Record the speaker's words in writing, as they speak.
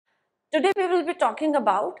Today we will be talking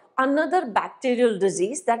about another bacterial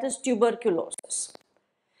disease, that is tuberculosis.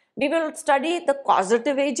 We will study the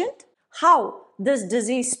causative agent, how this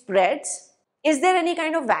disease spreads, is there any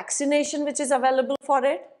kind of vaccination which is available for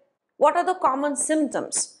it, what are the common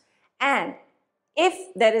symptoms, and if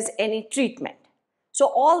there is any treatment.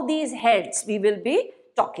 So all these heads we will be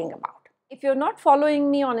talking about. If you're not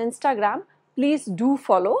following me on Instagram, please do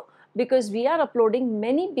follow, because we are uploading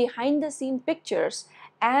many behind the scene pictures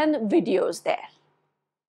and videos there.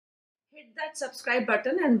 Hit that subscribe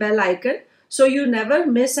button and bell icon so you never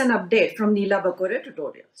miss an update from Neela Bakore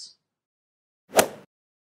tutorials.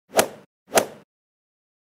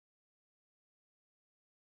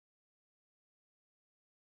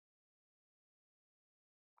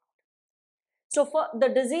 So for the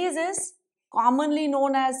disease is commonly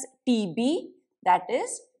known as TB, that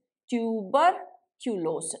is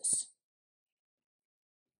tuberculosis.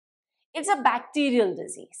 It's a bacterial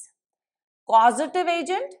disease. Causative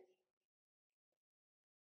agent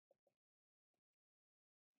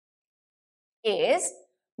is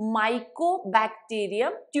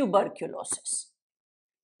Mycobacterium tuberculosis.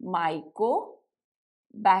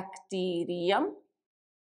 Mycobacterium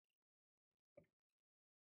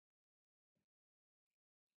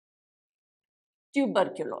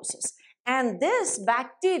tuberculosis. And this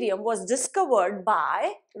bacterium was discovered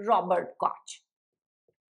by Robert Koch.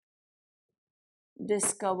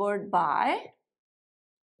 Discovered by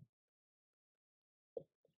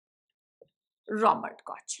Robert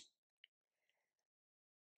Koch.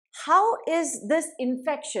 How is this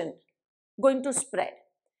infection going to spread?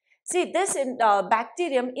 See, this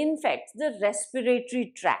bacterium infects the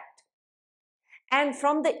respiratory tract. And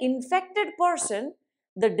from the infected person,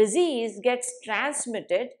 the disease gets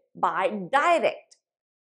transmitted by direct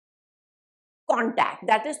contact,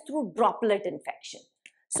 that is through droplet infection.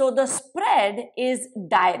 So the spread is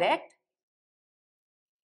direct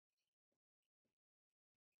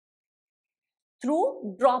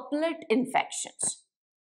through droplet infections.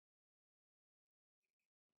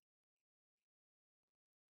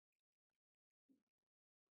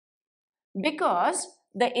 Because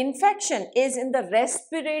the infection is in the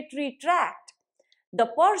respiratory tract, the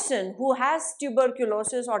person who has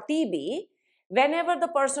tuberculosis or TB, whenever the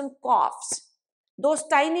person coughs, those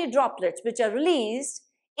tiny droplets which are released,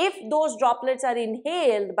 if those droplets are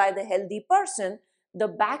inhaled by the healthy person, the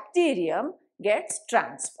bacterium gets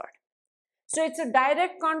transferred. So it's a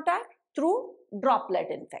direct contact through droplet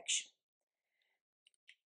infection.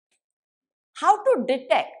 How to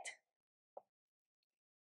detect?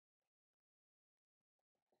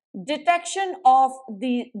 Detection of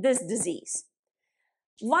this disease.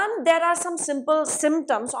 One, there are some simple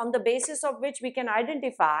symptoms on the basis of which we can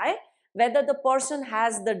identify whether the person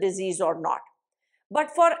has the disease or not.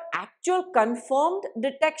 But for actual confirmed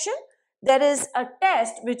detection, there is a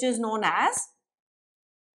test which is known as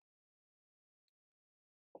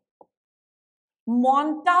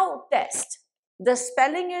Montaux test. The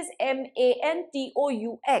spelling is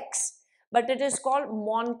M-A-N-T-O-U-X, but it is called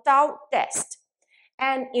Montaux test.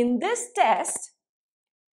 And in this test,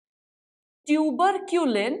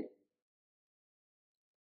 tuberculin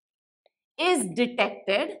is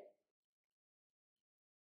detected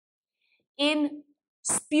in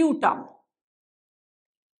sputum.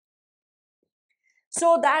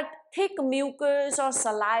 So that thick mucus or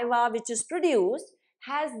saliva which is produced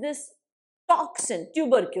has this toxin,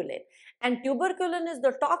 tuberculin. And tuberculin is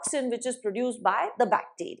the toxin which is produced by the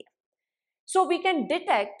bacteria. So we can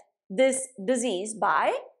detect this disease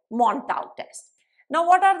by Montaux test. Now,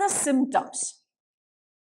 what are the symptoms?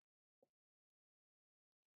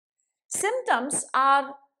 Some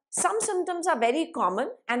symptoms are very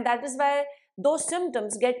common, and that is why those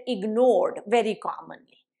symptoms get ignored very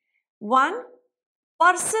commonly. One,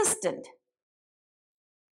 persistent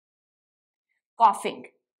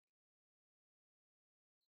coughing.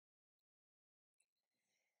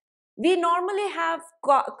 We normally have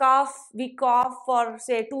we cough for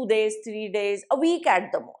say 2 days, 3 days, a week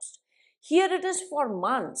at the most. Here it is for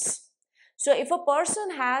months. So if a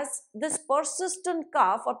person has this persistent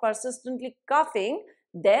cough or persistently coughing,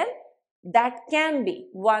 then that can be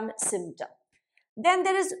one symptom. Then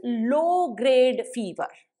there is low grade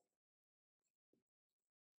fever.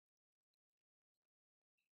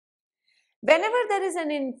 Whenever there is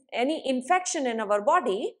any infection in our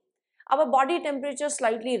body temperature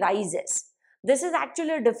slightly rises. This is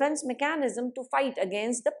actually a defense mechanism to fight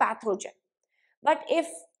against the pathogen. But if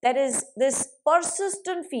there is this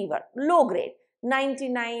persistent fever, low grade,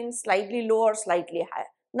 99, slightly lower, slightly higher,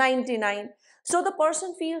 99. So the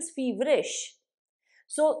person feels feverish.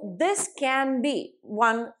 So this can be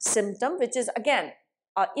one symptom, which is again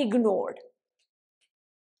ignored.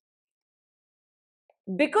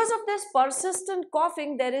 Because of this persistent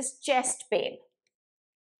coughing, there is chest pain.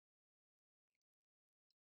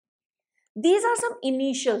 These are some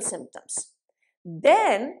initial symptoms.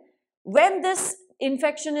 Then, when this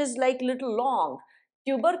infection is like little long,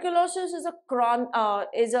 tuberculosis is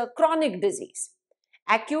a chronic disease.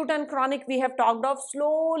 Acute and chronic we have talked of.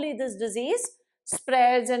 Slowly this disease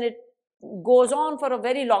spreads and it goes on for a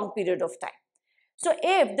very long period of time. So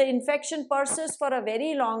if the infection persists for a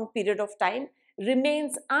very long period of time,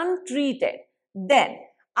 remains untreated, then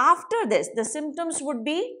after this the symptoms would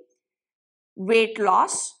be weight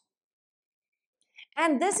loss,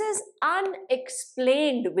 and this is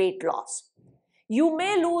unexplained weight loss. You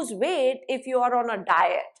may lose weight if you are on a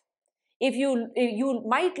diet. You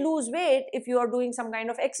might lose weight if you are doing some kind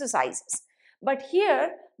of exercises. But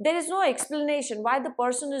here, there is no explanation why the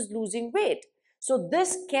person is losing weight. So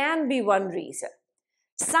this can be one reason.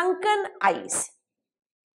 Sunken eyes.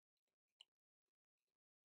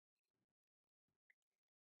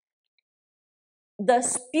 The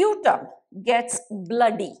sputum gets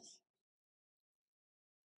bloody.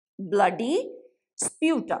 Bloody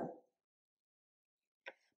sputum.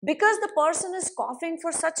 Because the person is coughing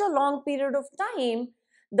for such a long period of time,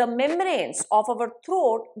 the membranes of our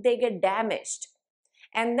throat, they get damaged.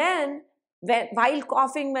 And then while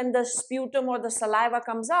coughing, when the sputum or the saliva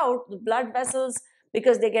comes out, the blood vessels,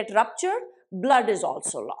 because they get ruptured, blood is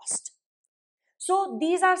also lost. So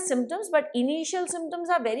these are symptoms, but initial symptoms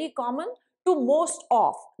are very common to most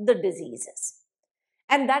of the diseases.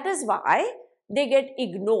 And that is why they get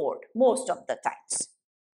ignored most of the times.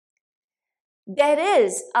 There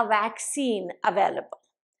is a vaccine available.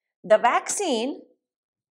 The vaccine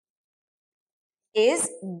is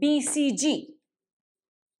BCG.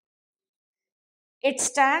 It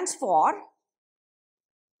stands for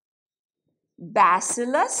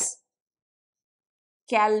Bacillus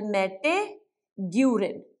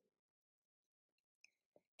calmette-guerin.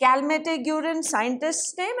 Calmette-guerin,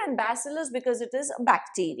 scientist's name, and Bacillus because it is a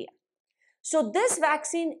bacteria. So this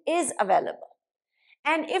vaccine is available.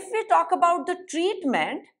 And if we talk about the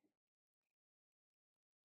treatment,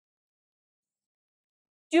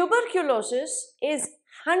 tuberculosis is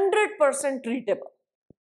 100% treatable.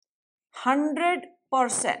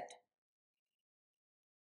 100%.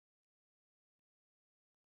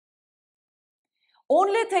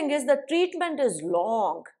 Only thing is the treatment is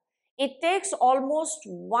long. It takes almost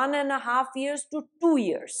 1.5 years to 2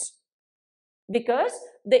 years because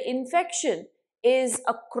the infection is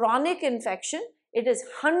a chronic infection. It is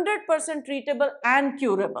 100% treatable and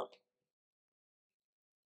curable.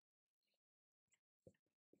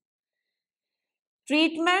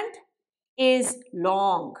 Treatment is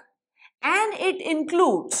long and it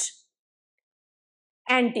includes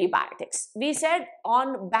antibiotics. We said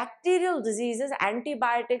on bacterial diseases,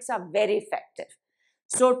 antibiotics are very effective.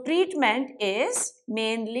 So treatment is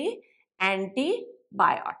mainly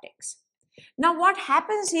antibiotics. Now what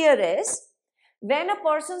happens here is, when a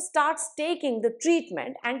person starts taking the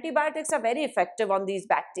treatment, antibiotics are very effective on these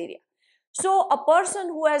bacteria. So a person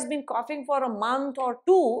who has been coughing for a month or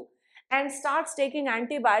two and starts taking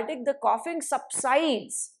antibiotic, the coughing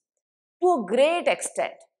subsides to a great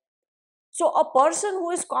extent. So a person who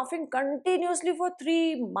is coughing continuously for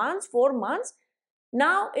 3 months, 4 months,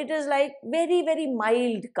 now it is like very, very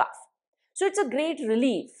mild cough. So it's a great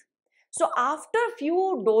relief. So after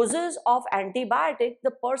few doses of antibiotic,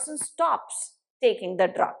 the person stops taking the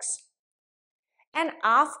drugs. And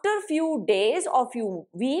after few days or few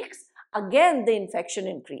weeks, again the infection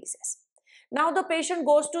increases. Now the patient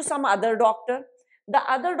goes to some other doctor. The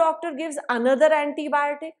other doctor gives another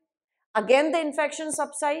antibiotic. Again the infection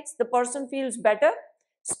subsides. The person feels better,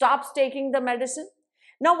 stops taking the medicine.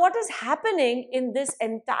 Now what is happening in this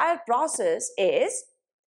entire process is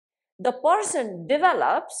the person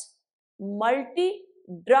develops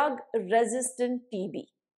multi-drug resistant TB.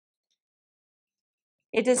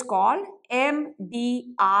 It is called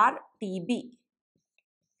MDR-TB.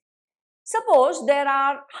 Suppose there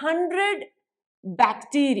are 100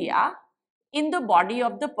 bacteria in the body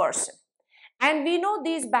of the person. And we know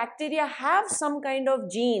these bacteria have some kind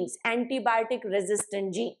of genes, antibiotic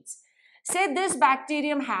resistant genes. Say this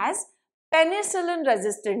bacterium has penicillin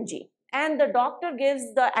resistant gene and the doctor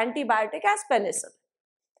gives the antibiotic as penicillin.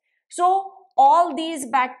 So all these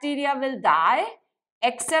bacteria will die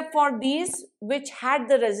except for these which had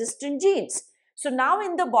the resistant genes. So now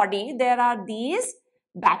in the body there are these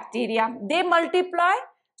bacteria. They multiply,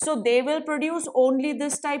 so they will produce only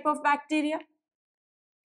this type of bacteria.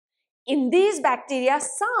 In these bacteria,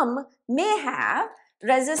 some may have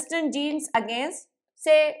resistant genes against,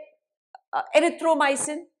 say,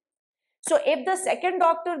 erythromycin. So if the second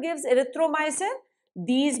doctor gives erythromycin,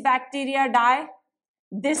 these bacteria die,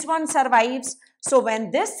 this one survives. So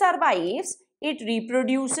when this survives, it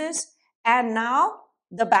reproduces, and now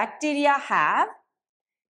the bacteria have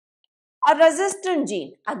a resistant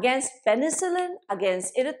gene against penicillin,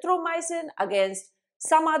 against erythromycin, against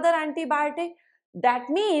some other antibiotic. That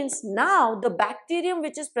means now the bacterium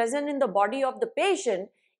which is present in the body of the patient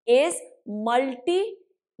is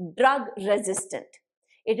multi-drug resistant.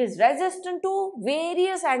 It is resistant to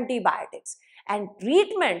various antibiotics, and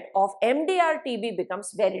treatment of MDR-TB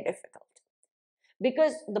becomes very difficult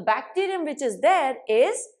because the bacterium which is there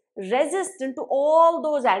is resistant to all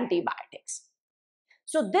those antibiotics.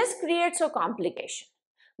 So this creates a complication.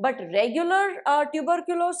 But regular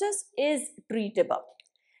tuberculosis is treatable.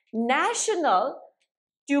 National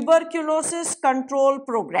Tuberculosis Control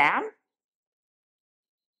Program,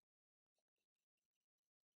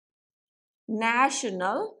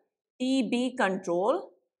 National TB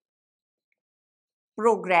Control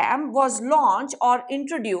Program was launched or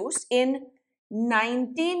introduced in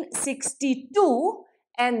 1962,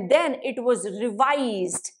 and then it was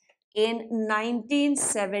revised in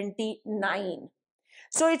 1979.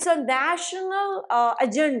 So it's a national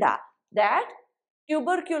agenda that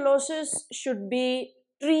tuberculosis should be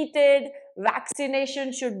treated,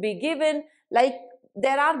 vaccination should be given. Like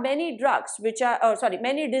there are many drugs which are,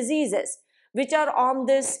 many diseases which are on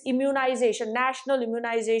this immunization, national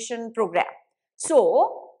immunization program.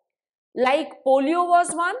 So like polio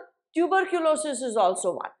was one, tuberculosis is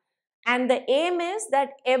also one. And the aim is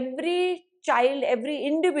that every child, every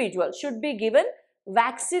individual should be given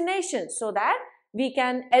vaccination so that we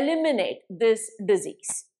can eliminate this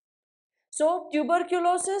disease. So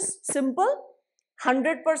tuberculosis, simple,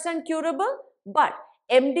 100% curable, but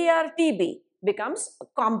MDR-TB becomes a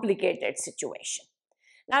complicated situation.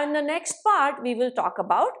 Now in the next part, we will talk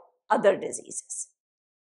about other diseases.